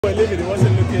believe it, it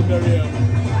wasn't looking very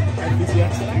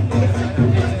enthusiastic.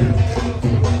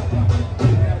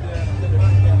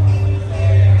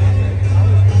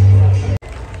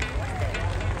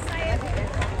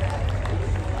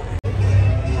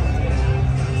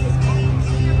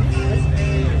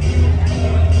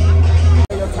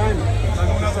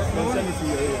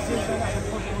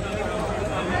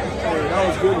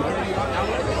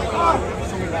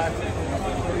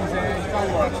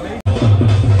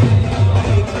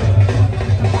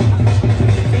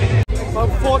 About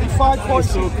 45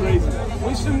 points. So crazy.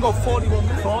 We still got 41.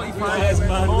 45. Yes,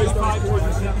 man. 45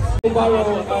 points. I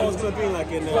was talking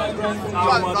like in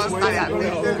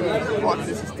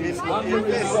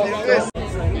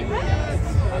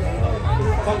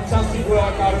Fantastic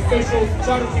work, our official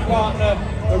charity partner.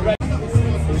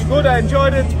 It's good, I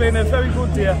enjoyed it. It's been a very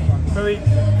good day.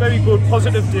 Very good,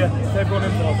 positive day for everyone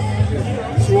involved.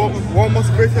 So what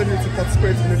motivated you to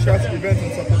participate in the charity event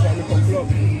and support our local club?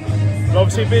 Well,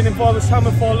 obviously been involved with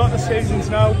Samba for a lot of seasons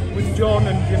now with John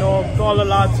and all the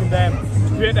lads, and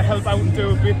it's great to help out and do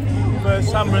a bit for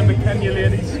Samba and the Kenya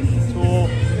ladies. So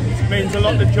it means a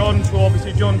lot to John, so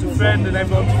obviously John's a friend and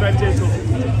everyone's a friend here, so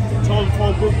it's all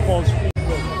good cause.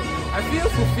 I feel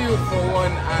fulfilled for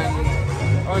one, and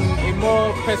on a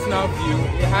more personal view,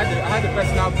 I had a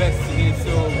personal best today,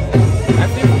 so I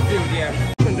feel fulfilled, yeah.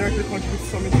 Can directly contribute to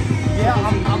something? Yeah,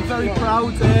 I'm very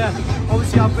proud.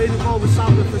 Obviously I've been involved with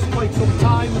Samba for quite some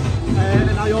time, and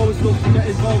I always love to get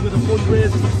involved with the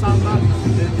fundraisers for Samba,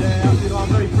 and I'm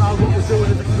very proud of what we're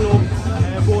doing as a club,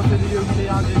 both in the UK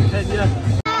and in Kenya.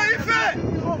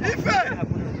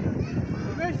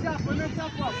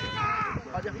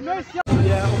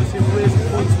 Yeah, obviously we're raising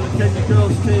funds for the Kenya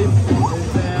girls team,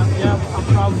 and yeah, I'm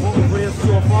proud of what we've raised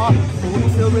so far, but we can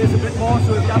still raise a bit more,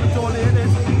 so if you haven't donated,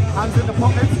 hands in the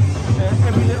pockets,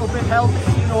 every little bit helps,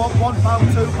 £1,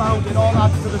 £2, it all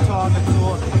adds to the target,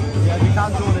 so yeah, you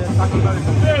can donate. Thank you very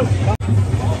much.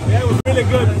 Yeah, it was really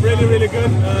good, really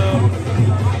good.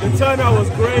 The turnout was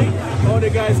great, all the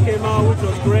guys came out, which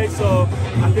was great, so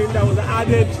I think that was an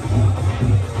added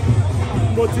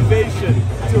motivation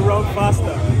to run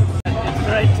faster. It's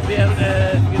great to be able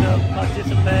to,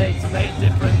 participate, to make a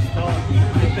difference for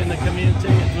people in the community.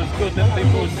 It was good that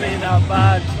people were seeing our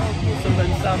badge,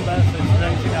 Sunderland Samba, so it's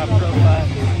raising our profile,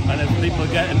 and as people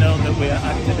get to know that we are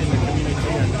active in the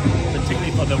community, and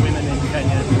particularly for the women in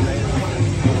Kenya.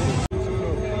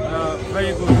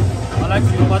 Very good. I like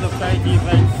to be part of charity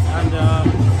events, and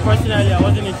personally I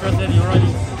wasn't interested in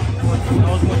running, but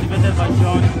I was motivated by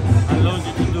John and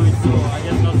Lonzy to do it, so I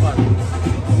guess not bad.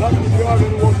 Last week you have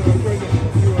any words of encouragement for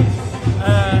viewers?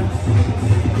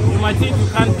 You might think you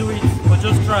can't do it, but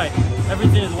just try.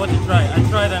 Everything is what you try. I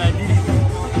tried and I did it.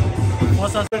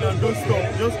 And don't stop,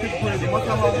 just keep praying, no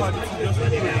matter how hard it is, just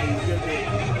keep praying.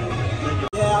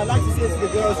 Yeah, I'd like to say to the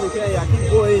girls, okay, keep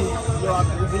going,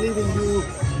 we believe in you,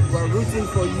 we're rooting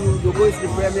for you, you're going to the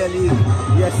Premier League,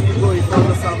 yes, keep going,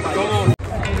 follow Samba. Come on.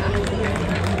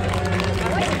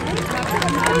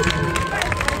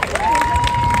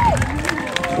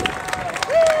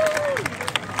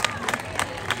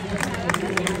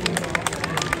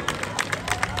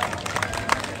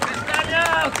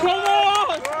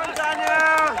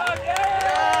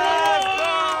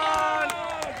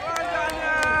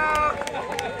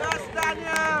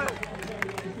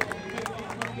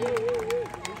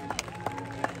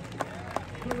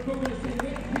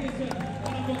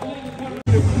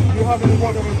 Do you have any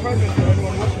word of encouragement for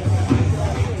anyone watching?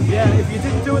 Yeah, if you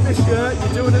didn't do it this year,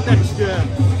 you're doing it next year.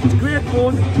 It's great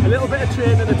fun, a little bit of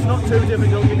training, it's not too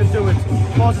difficult, you can do it.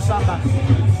 Pause the Samba.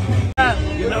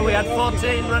 We had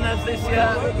 14 runners this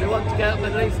year. We want to get up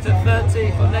at least to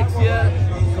 30 for next year.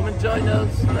 Come and join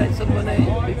us, raise some money,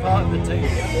 be part of the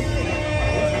team.